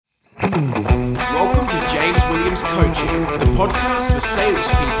Welcome to James Williams Coaching, the podcast for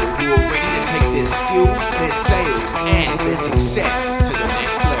salespeople who are ready to take their skills, their sales, and their success to the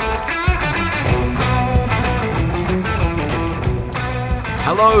next level.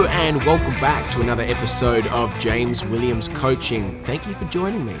 Hello and welcome back to another episode of James Williams Coaching. Thank you for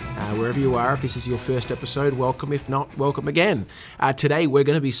joining me. Wherever you are, if this is your first episode, welcome. If not, welcome again. Today we're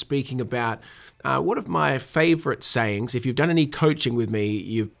going to be speaking about one of my favorite sayings. If you've done any coaching with me,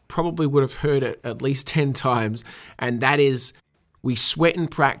 you probably would have heard it at least 10 times, and that is, we sweat in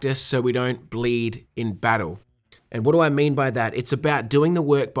practice so we don't bleed in battle. And what do I mean by that? It's about doing the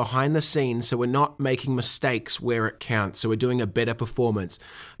work behind the scenes so we're not making mistakes where it counts, so we're doing a better performance.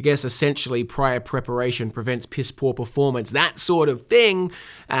 I guess essentially prior preparation prevents piss poor performance, that sort of thing.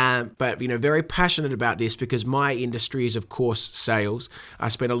 But very passionate about this because my industry is, of course, sales. I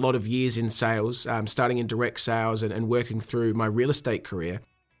spent a lot of years in sales, starting in direct sales and working through my real estate career.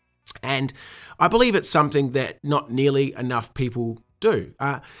 And I believe it's something that not nearly enough people do.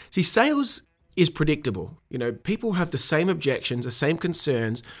 Sales is predictable. People have the same objections, the same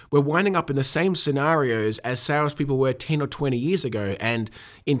concerns. We're winding up in the same scenarios as salespeople were 10 or 20 years ago. And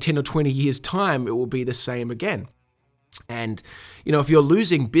in 10 or 20 years' time, it will be the same again. And, if you're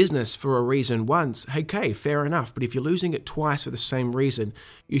losing business for a reason once, okay, fair enough. But if you're losing it twice for the same reason,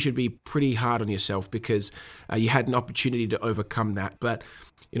 you should be pretty hard on yourself because you had an opportunity to overcome that. But,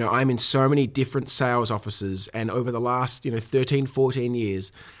 I'm in so many different sales offices, and over the last, 13, 14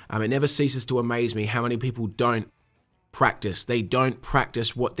 years, it never ceases to amaze me how many people don't practice. They don't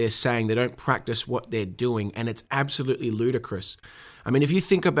practice what they're saying. They don't practice what they're doing. And it's absolutely ludicrous. If you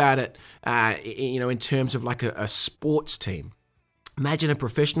think about it, in terms of like a sports team, imagine a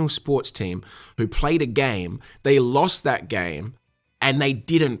professional sports team who played a game, they lost that game, and they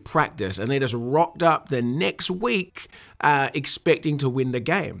didn't practice, and they just rocked up the next week expecting to win the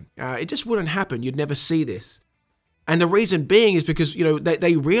game. It just wouldn't happen. You'd never see this. And the reason being is because,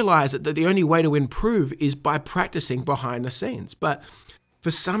 they realize that the only way to improve is by practicing behind the scenes. But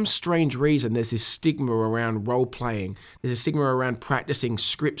for some strange reason, there's this stigma around role-playing. There's a stigma around practicing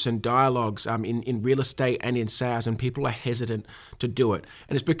scripts and dialogues in real estate and in sales, and people are hesitant to do it.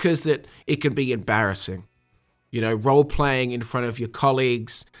 And it's because that it can be embarrassing. Role-playing in front of your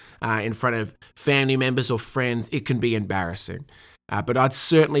colleagues, in front of family members or friends, it can be embarrassing. But I'd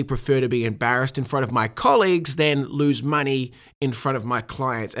certainly prefer to be embarrassed in front of my colleagues than lose money in front of my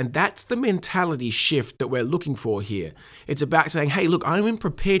clients. And that's the mentality shift that we're looking for here. It's about saying, hey, look, I'm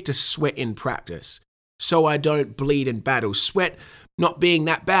prepared to sweat in practice so I don't bleed in battle. Sweat not being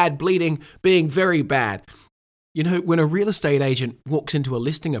that bad, bleeding being very bad. When a real estate agent walks into a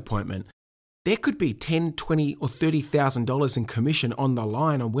listing appointment, there could be $10,000, $20,000 or $30,000 in commission on the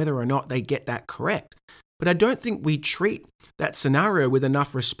line on whether or not they get that correct. But I don't think we treat that scenario with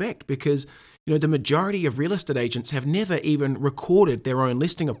enough respect because, the majority of real estate agents have never even recorded their own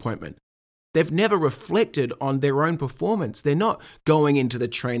listing appointment. They've never reflected on their own performance. They're not going into the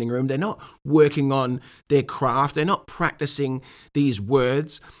training room. They're not working on their craft. They're not practicing these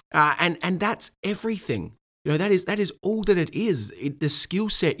words. And that's everything. That is all that it is. The skill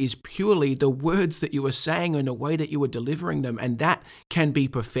set is purely the words that you are saying and the way that you are delivering them, and that can be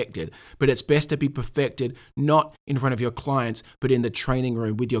perfected. But it's best to be perfected not in front of your clients, but in the training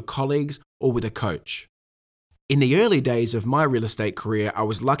room with your colleagues or with a coach. In the early days of my real estate career, I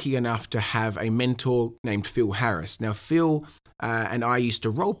was lucky enough to have a mentor named Phil Harris. Now, Phil and I used to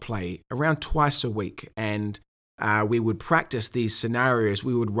role play around twice a week, and we would practice these scenarios.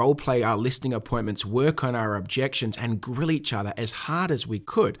 We would role play our listing appointments, work on our objections, and grill each other as hard as we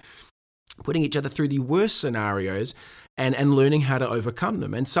could, putting each other through the worst scenarios and learning how to overcome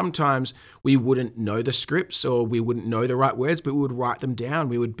them. And sometimes we wouldn't know the scripts or we wouldn't know the right words, but we would write them down.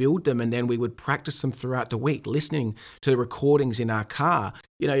 We would build them, and then we would practice them throughout the week, listening to the recordings in our car.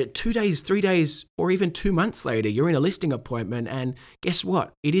 2 days, 3 days, or even 2 months later, you're in a listing appointment, and guess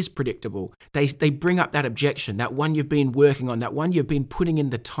what? It is predictable. They bring up that objection, that one you've been working on, that one you've been putting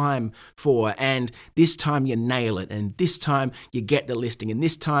in the time for, and this time you nail it, and this time you get the listing, and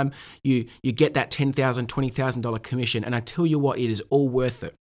this time you get that $10,000, $20,000 commission, and I tell you what, it is all worth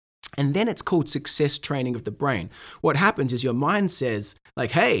it. And then it's called success training of the brain. What happens is your mind says,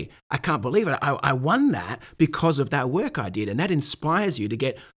 like, hey, I can't believe it. I won that because of that work I did. And that inspires you to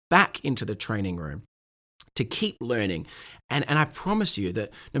get back into the training room, to keep learning. And I promise you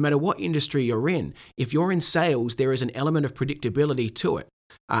that no matter what industry you're in, if you're in sales, there is an element of predictability to it.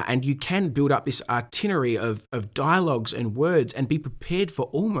 And you can build up this itinerary of dialogues and words and be prepared for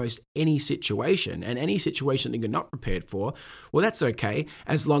almost any situation. And any situation that you're not prepared for, well, that's okay,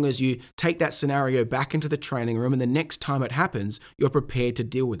 as long as you take that scenario back into the training room and the next time it happens, you're prepared to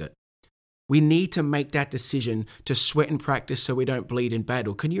deal with it. We need to make that decision to sweat and practice so we don't bleed in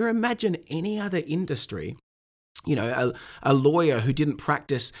battle. Can you imagine any other industry? A lawyer who didn't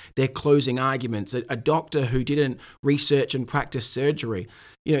practice their closing arguments, a doctor who didn't research and practice surgery.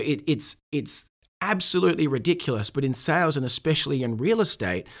 It's absolutely ridiculous. But in sales, and especially in real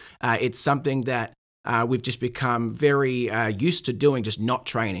estate, it's something that we've just become very used to doing, just not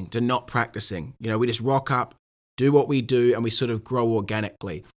training, to not practicing. We just rock up, do what we do, and we sort of grow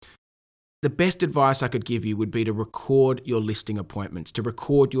organically. The best advice I could give you would be to record your listing appointments, to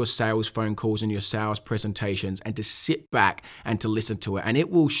record your sales phone calls and your sales presentations, and to sit back and to listen to it. And it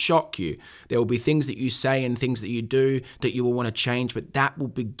will shock you. There will be things that you say and things that you do that you will want to change, but that will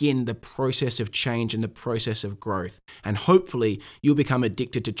begin the process of change and the process of growth. And hopefully you'll become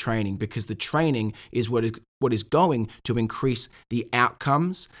addicted to training, because the training is what is going to increase the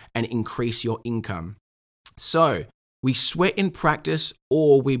outcomes and increase your income. So, we sweat in practice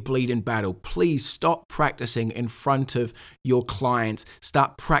or we bleed in battle. Please stop practicing in front of your clients.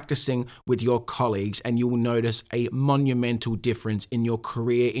 Start practicing with your colleagues, and you will notice a monumental difference in your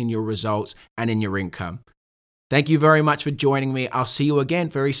career, in your results, and in your income. Thank you very much for joining me. I'll see you again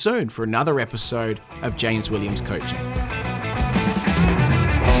very soon for another episode of James Williams Coaching.